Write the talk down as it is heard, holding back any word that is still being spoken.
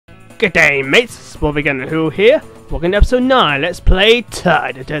Good day, mates. Wolverine Who here. Welcome to episode 9. Let's play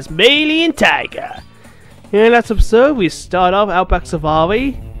Tide, the Tasmanian Tiger. In the last episode, we start off Outback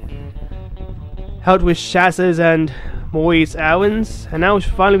Safari, helped with Shaz's and Maury's errands, and now we're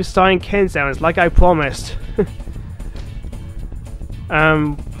finally starting Ken's errands, like I promised. Before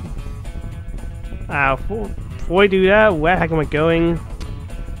I do that, where the heck am I going?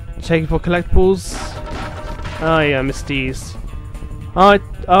 Checking for collectibles. Oh yeah, I missed these. Alright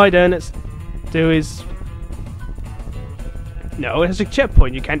then, let's do is... No, it's a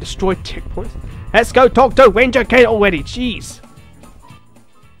checkpoint, you can't destroy checkpoints. Let's go talk to Ranger Ken already, jeez!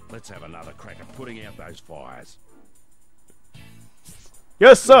 Let's have another crack at putting out those fires.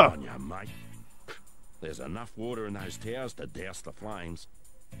 Yes, sir! Good on you, mate. There's enough water in those towers to douse the flames.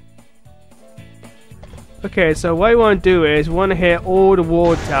 Okay, so what I want to do is, we want to hit all the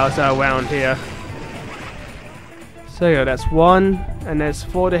water towers that are around here. So yeah, that's one, and there's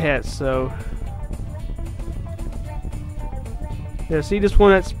 4 to hit, so... Yeah, see this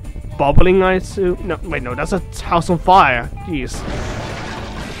one that's bubbling, I assume? No, wait, no, that's a house on fire. Jeez.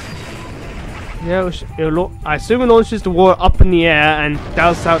 Yeah, I assume it launches the water up in the air and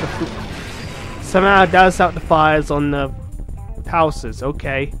douses out the... Somehow douses out the fires on the houses,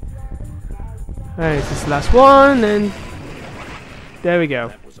 okay. Alright, this is the last one, and... There we go.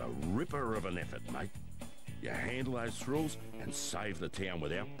 That was a ripper of an effort, mate. You handle those thrills and save the town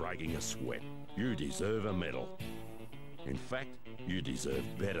without breaking a sweat. You deserve a medal. In fact, you deserve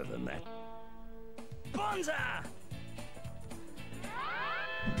better than that. Bonza!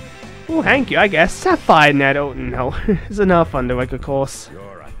 Oh, thank you, I guess. Sapphire net, oh no. It's enough on the record course.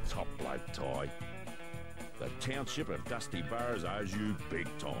 You're a top bloke, Ty. The township of Dusty Burrows owes you big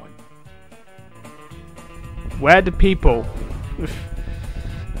time. Where are the people?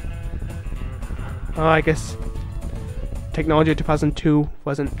 Oh, I guess technology 2002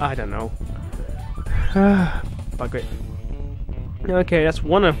 wasn't. I don't know. Bug it. Okay, that's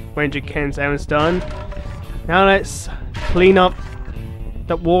one of Ranger Ken's errands done. Now let's clean up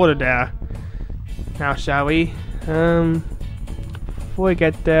the water there. Now, shall we? Before we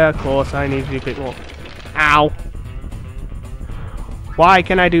get there, of course, I need to do a bit more. Ow! Why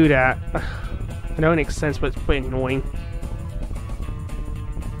can I do that? I know it makes sense, but it's pretty annoying.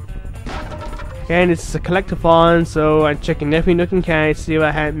 Again, this is a collectathon, so I'm checking every nook and cranny to see if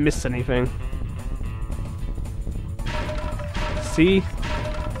I hadn't missed anything. See?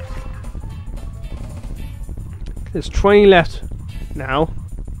 There's 20 left now.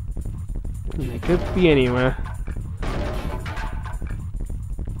 And they could be anywhere.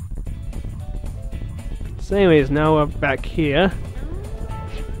 So anyways, now we're back here.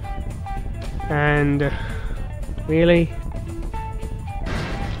 And... really?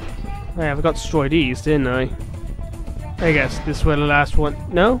 Oh, yeah, I forgot to destroy these, didn't I? I guess this was the last one.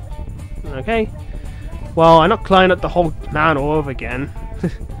 No? Okay. Well, I'm not climbing up the whole mountain all over again.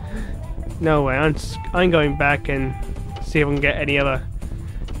 No way, I'm going back and see if I can get any other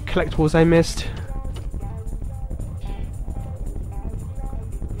collectibles I missed.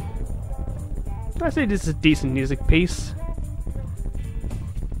 I'd say this is a decent music piece.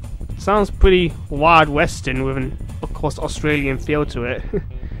 Sounds pretty Wild Western with an, of course, Australian feel to it.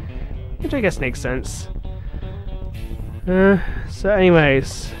 Which I guess makes sense. So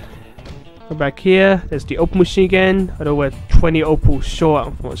anyways, we're back here. There's the opal machine again. Although we're 20 opals short,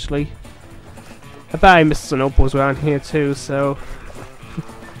 unfortunately. I bet I missed some opals around here too, so...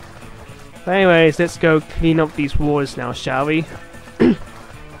 But anyways, let's go clean up these waters now, shall we?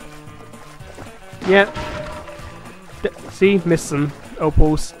 Yep. See? Missed some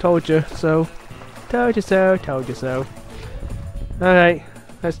opals. Told you so. Told you so, told you so. Alright,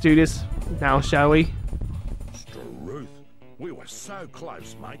 let's do this now, shall we? Struth, we were so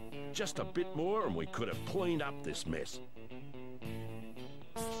close, mate. Just a bit more and we could have cleaned up this mess.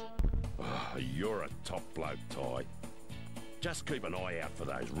 Oh, you're a top bloke, Ty. Just keep an eye out for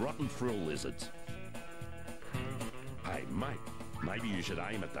those rotten frill lizards. Hey, mate, maybe you should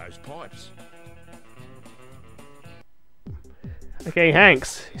aim at those pipes. Okay,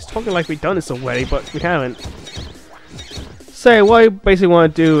 Hanks. He's talking like we've done this already, but we haven't. So, what I basically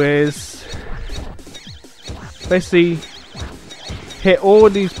want to do is... basically... hit all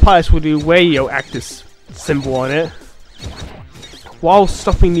these pipes with the radio actus symbol on it. While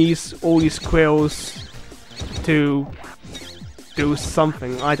stopping all these quills to do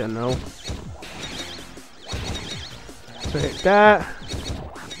something, I don't know. So hit that.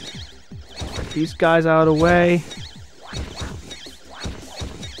 Get these guys out of the way.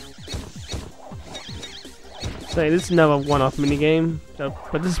 So this is another one-off minigame,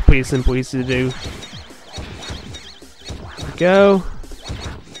 but this is pretty simple, easy to do. There we go.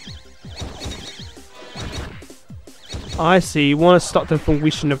 I see. You want to stop them from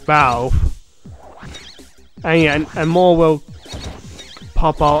reaching the valve. And yeah, and more will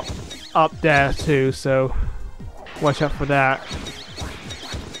pop out up there too, so watch out for that.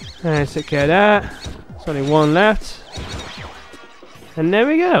 And take care of that. There's only one left. And there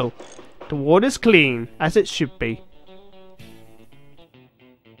we go. The water's clean, as it should be.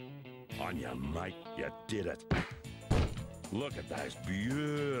 On you, mate. You did it. Look at those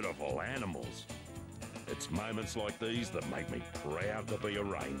beautiful animals. It's moments like these that make me proud to be a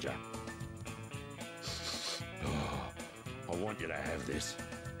ranger. Oh, I want you to have this.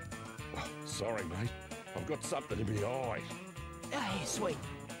 Oh, sorry, mate. I've got something in my eye. Hey, sweet.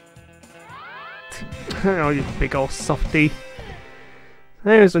 Oh, you big old softy.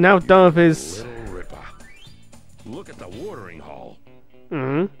 Anyway, so now done with his... Little ripper. Look at the watering hole.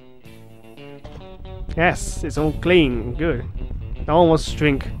 Yes, it's all clean. Good. No one wants to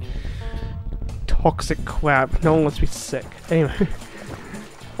drink toxic crap. No one wants to be sick. Anyway.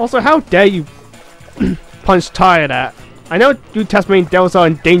 Also, how dare you punch Ty at that? I know you Tasmanian devils are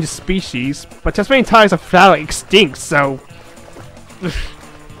endangered species, but Tasmanian tigers are flat extinct, so...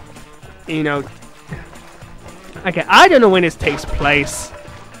 you know... Okay, I don't know when this takes place.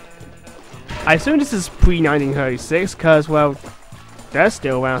 I assume this is pre-1936, because, well, they're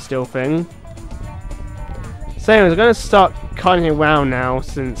still around, still thing. So anyways, I'm going to start cutting around now,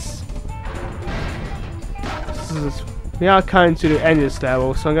 since we are coming to the end of this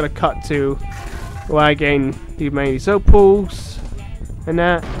level, so I'm going to cut to where I gain the many soap pools and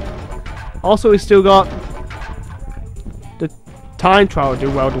that. Also, we still got the time trial to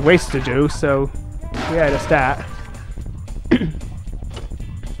do, well, the race to do, so yeah, that's that.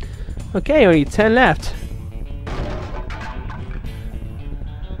 Okay, only 10 left.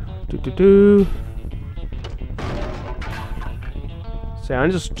 So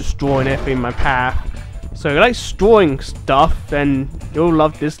I'm just destroying everything in my path. So if you like destroying stuff, then you'll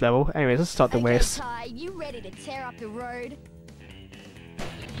love this level. Anyways, let's start the race. Ty, you ready to tear up the road?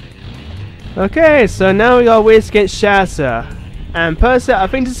 Okay, so now we got race against Shatter. And personally, I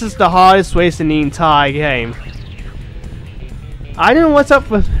think this is the hardest race in the entire game. I don't know what's up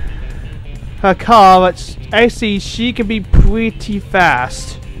with her car, but actually she can be pretty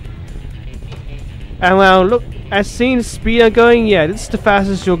fast. And well, look, as seeing the speed I'm going, yeah, this is the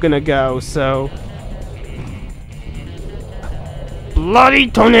fastest you're gonna go, so... Bloody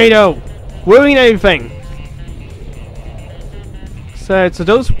tornado! Ruining everything! So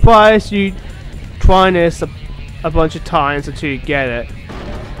don't surprise you trying this a bunch of times until you get it.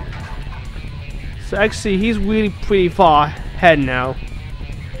 So actually, he's really pretty far ahead now.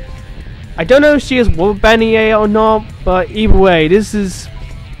 I don't know if she is rubber-banding it or not, but either way, this is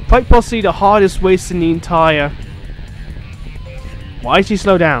quite possibly the hardest race in the entire... Why did she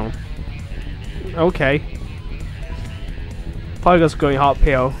slow down? Okay. Probably just going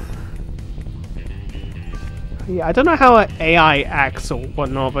uphill. Yeah, I don't know how an AI acts or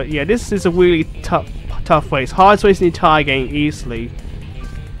whatnot, but yeah, this is a really tough race. Hardest race in the entire game, easily.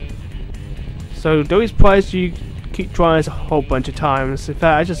 So don't be surprised you keep trying this a whole bunch of times. In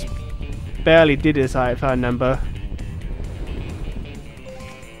fact, I just barely did this, if I remember.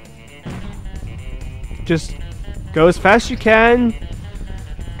 Just go as fast as you can.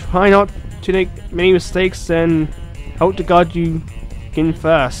 Try not to make many mistakes, and hope to God you get in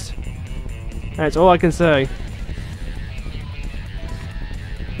first. That's all I can say.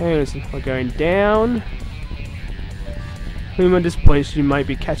 Anyways, we're going down. At this point, she might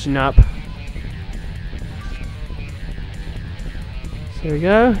be catching up. So here we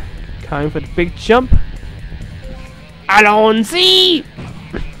go. Coming for the big jump. Allons-y!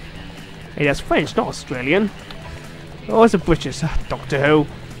 Hey, that's French, not Australian. Oh, it's a British Doctor Who.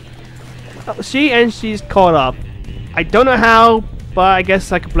 Oh, she's caught up. I don't know how, but I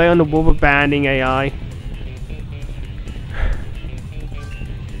guess I could play on the rubber banding AI.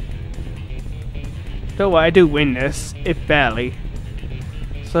 Don't worry, I do win this, if barely.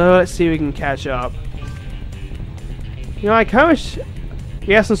 So let's see if we can catch up. You know, I kind of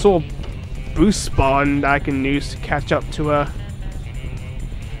we have some sort of boost spawn that I can use to catch up to her.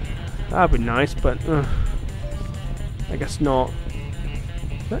 That'd be nice, but I guess not.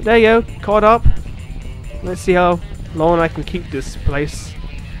 But there you go, caught up. Let's see how long I can keep this place.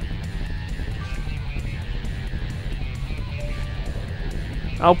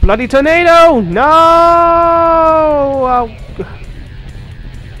 Oh, bloody tornado! No! Oh.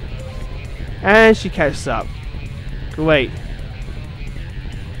 And she catches up. Great.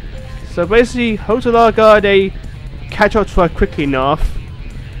 So basically, Hotelaga, they catch up to her quickly enough.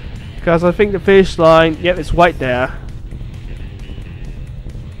 Because I think the finish line, yep, it's right there.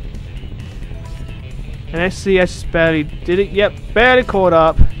 And I see I just barely did it. Yep, barely caught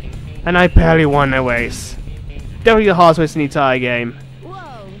up. And I barely won that race. Definitely the hardest race in the entire game.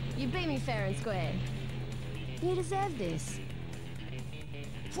 Whoa, you beat me fair and square. You deserve this.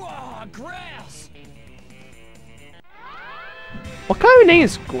 Whoa, grouse! What kind of name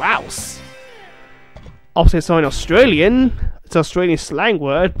is grouse? Obviously it's not Australian. It's an Australian slang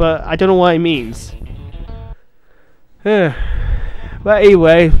word, but I don't know what it means. But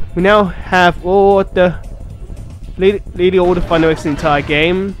anyway, we now have all the nearly all the fun races in the entire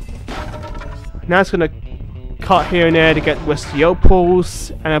game. Now it's gonna cut here and there to get West the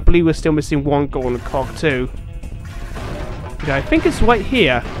opals, and I believe we're still missing one golden cock too. Okay, I think it's right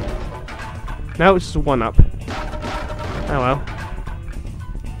here. No, it's just one up. Oh well.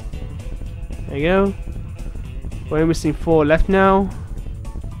 There you go. We're missing 4 left now.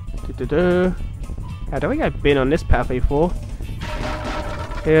 I don't think I've been on this path before.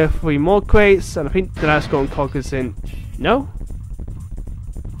 Here, 3 more crates, and I think the last golden cock is in. No?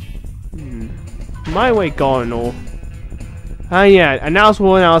 My way gone or. Ah, yeah, and that was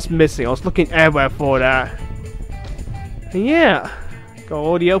one I was missing. I was looking everywhere for that. And yeah, got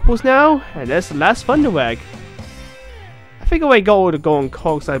all the opals now, and there's the last thunder egg. I think I got all the golden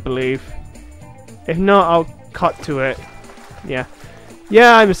cogs, I believe. If not, I'll cut to it. Yeah,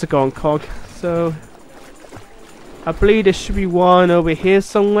 I missed a golden cog. So I believe there should be one over here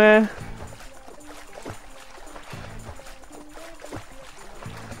somewhere.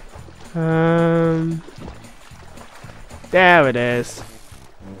 There it is.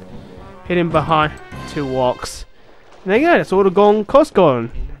 Hidden behind 2 walks. And there you go, that's all the golden cogs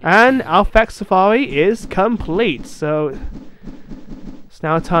gone. And our fact safari is complete. So it's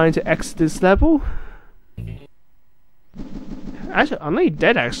now time to exit this level. Actually, I'm nearly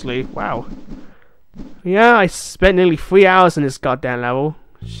dead actually. Wow. Yeah, I spent nearly 3 hours in this goddamn level.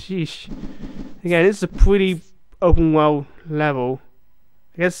 Sheesh. Again, it's a pretty open world level.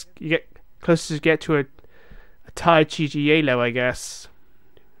 I guess you get closer to get to a Thai GGA level, I guess.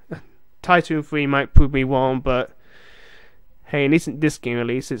 Thai 2 and 3 might prove me wrong, but hey, at least in this game at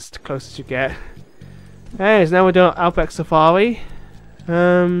least, it's the closest you get. Anyways, now we're doing Outback Safari.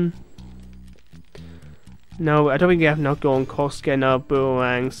 No, I don't think we have enough golden cogs to get another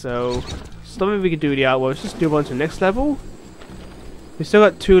boomerang, so something we can do the outward. Let's just do on to the next level. We still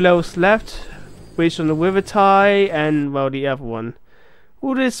got 2 levels left. Bridge on the River Thai and, well, the other one.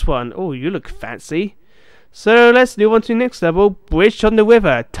 Oh, this one. Oh, you look fancy. So let's do on to the next level. Bridge on the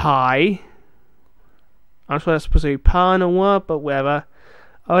River Thai. I'm sure that's supposed to be pan or what, but whatever.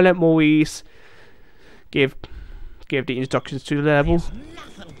 I'll let Maurice give the instructions to the level. There's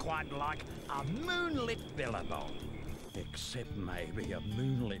nothing quite like a moonlit billabong. Except maybe a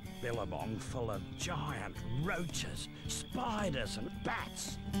moonlit billabong full of giant roaches, spiders and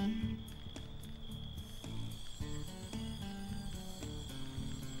bats.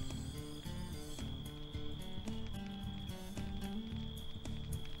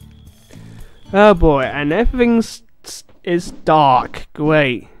 Oh boy, and everything is dark.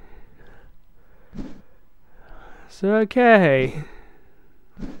 Great. So okay.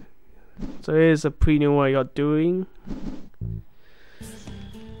 So here's a preview what you're doing.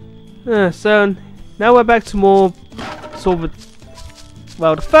 So now we're back to more sort of.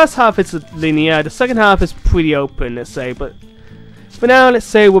 Well, the first half is linear. The second half is pretty open, let's say. But for now, let's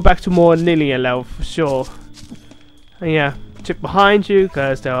say we're back to more linear level for sure. And yeah. Check behind you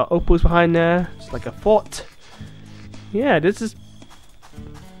because there are opals behind there. It's like a fort. Yeah, this is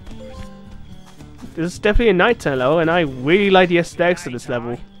definitely a nighttime level, and I really like the aesthetics of this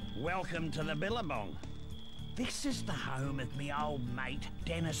level. Welcome to the Billabong. This is the home of me old mate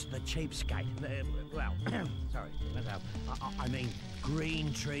Dennis the Cheapskate. Well, sorry, I mean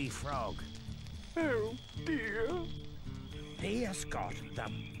Green Tree Frog. Oh dear. He has got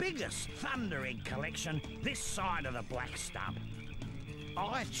the biggest thunder egg collection this side of the Black Stump.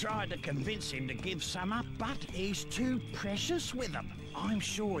 I tried to convince him to give some up, but he's too precious with them. I'm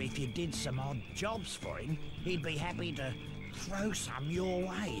sure if you did some odd jobs for him, he'd be happy to throw some your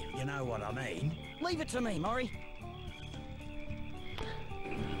way. You know what I mean? Leave it to me, Maury.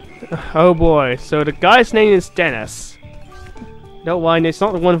 Oh boy, so the guy's name is Dennis. Don't mind, it's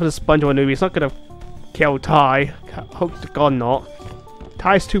not the one for the SpongeBob movie. It's not gonna kill Ty. Hope to God not.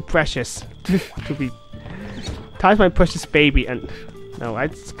 Ty's too precious to be. Ty's my precious baby, and no, I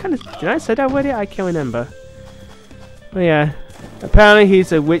kind of did I say that already? I can't remember. But yeah, apparently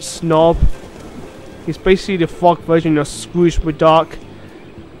he's a witch snob. He's basically the frog version of Scrooge McDuck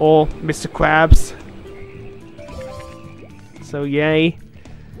or Mr. Krabs. So yay.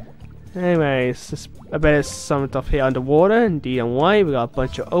 Anyways, I bet there's some stuff here underwater. Indeed, and white. We got a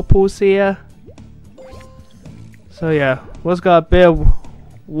bunch of opals here. So yeah, we've got a bit of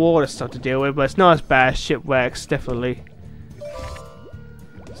water stuff to deal with, but it's not as bad as shipwrecks, definitely.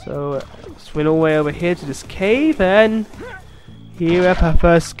 So swing all the way over here to this cave, and here we have our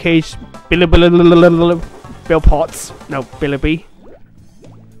first cage. Bill Potts. No, Billy.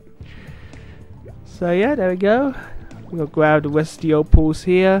 So yeah, there we go. We're gonna grab the rest of the opals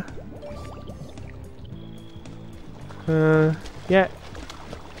here. Yeah.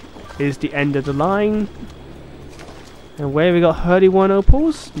 Here's the end of the line. And where we got 31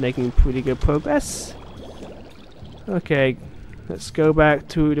 opals, making pretty good progress. Okay, let's go back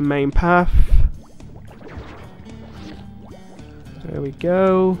to the main path. There we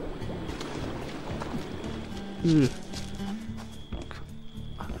go. This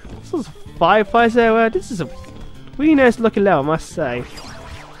is fireflies everywhere. This is a really nice looking level, I must say.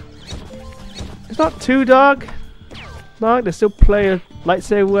 It's not too dark. There's still plenty of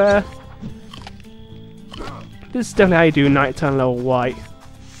lights everywhere. This is definitely how you do nighttime level white.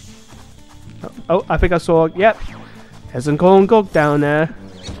 Oh, I think I saw. Yep, there's a golden gog down there.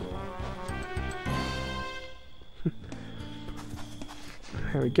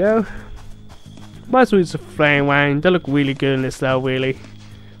 There we go. Might as well use the flame wang. They look really good in this level, really.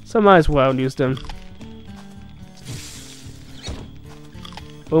 So might as well use them.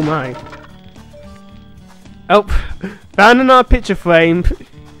 Oh my. Oh, found another picture frame.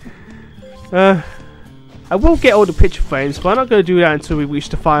 I will get all the picture frames, but I'm not going to do that until we reach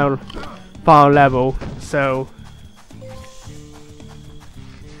the final level. So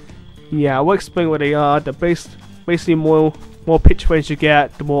yeah, I will explain what they are. They're basically more picture frames you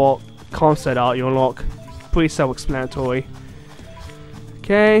get, the more concept art you unlock. Pretty self-explanatory.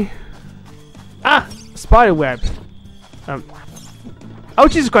 Okay. Ah! Spider web. Oh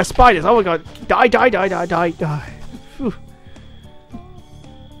Jesus Christ, spiders! Oh my god. Die. Whew.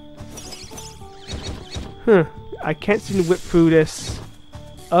 Huh. I can't seem to whip through this.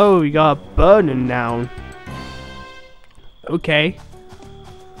 Oh, we got a burning down. Okay.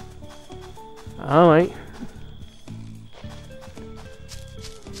 Alright.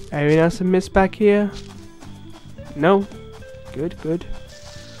 Anything else I missed back here? No? Good.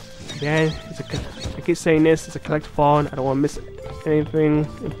 Yeah, I keep saying this, it's a collectathon. I don't want to miss anything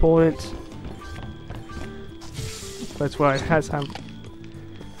important. That's why it has happened.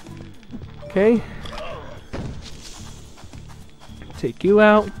 Okay. Take you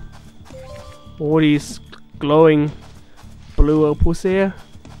out. All these glowing blue opals here.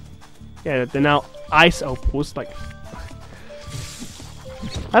 Yeah, they're now ice opals. Like,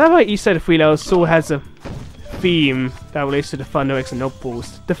 I love how each set of 3 levels still has a theme that relates to the Thunder Eggs and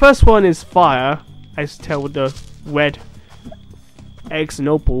opals. The first one is fire, as you tell with the red eggs and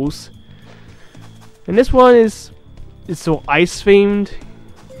opals. And this one is all ice themed.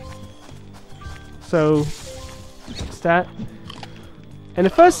 So it's that. And the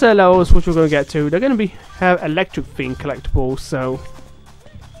first set of levels, which we're going to get to, they're going to have electric themed collectibles. So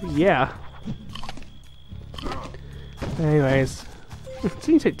yeah. Anyways, it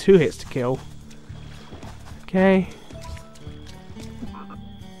seems to take 2 hits to kill. Okay.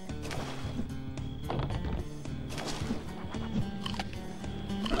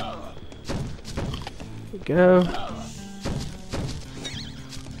 There we go.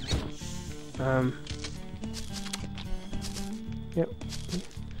 Yep.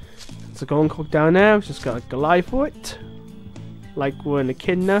 It's a golden cock down there. We've just got a glide for it. Like we're in a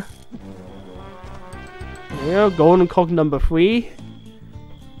echidna. There we go. Golden cock number 3.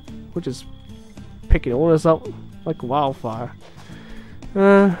 We're just picking all this up like wildfire.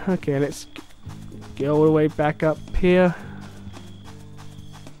 Okay, let's get all the way back up here.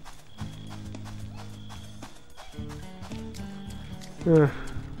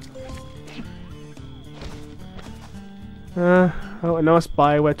 Oh, a nice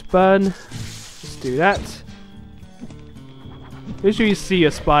bioware to burn. Let's do that. Usually you see a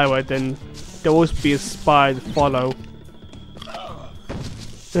spyware, then there'll always be a spy to follow.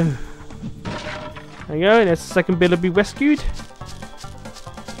 There we go, there's the second bit to be rescued.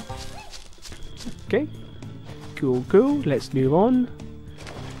 Okay. Cool. Let's move on.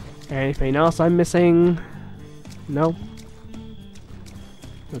 Anything else I'm missing? No.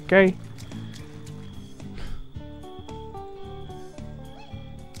 Okay.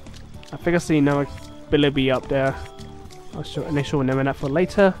 I think I see another Billy up there. I'll show initial name that for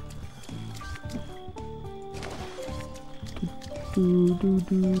later.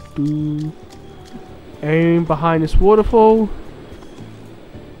 Aim behind this waterfall.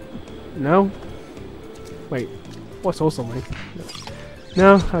 No. Wait. What's also mine?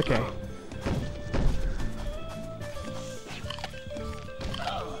 No. Okay.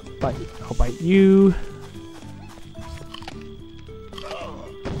 I'll bite you.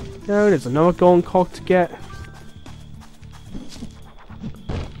 No, there's another golden cog to get.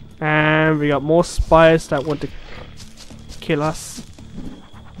 And we got more spiders that want to kill us.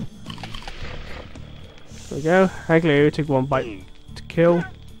 There we go. Actually, it took one bite to kill.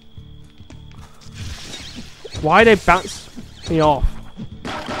 Why they bounce me off?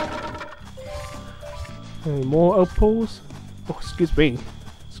 Any more opals? Oh, excuse me.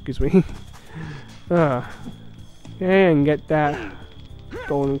 Excuse me. Okay, and get that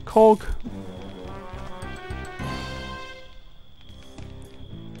golden cog.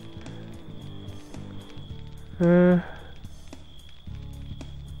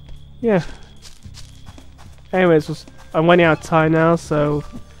 Yeah. Anyways, I'm running out of time now, so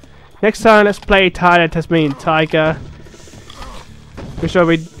next time let's play Tide the Tasmanian Tiger. We shall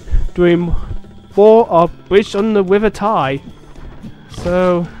be doing more of Bridge on the River Ty.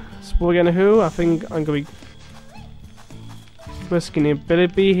 So, we're gonna who? I think I'm gonna be risking the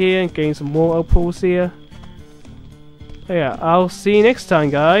ability here and getting some more opals here. So yeah, I'll see you next time,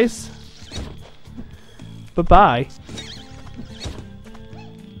 guys. Bye bye.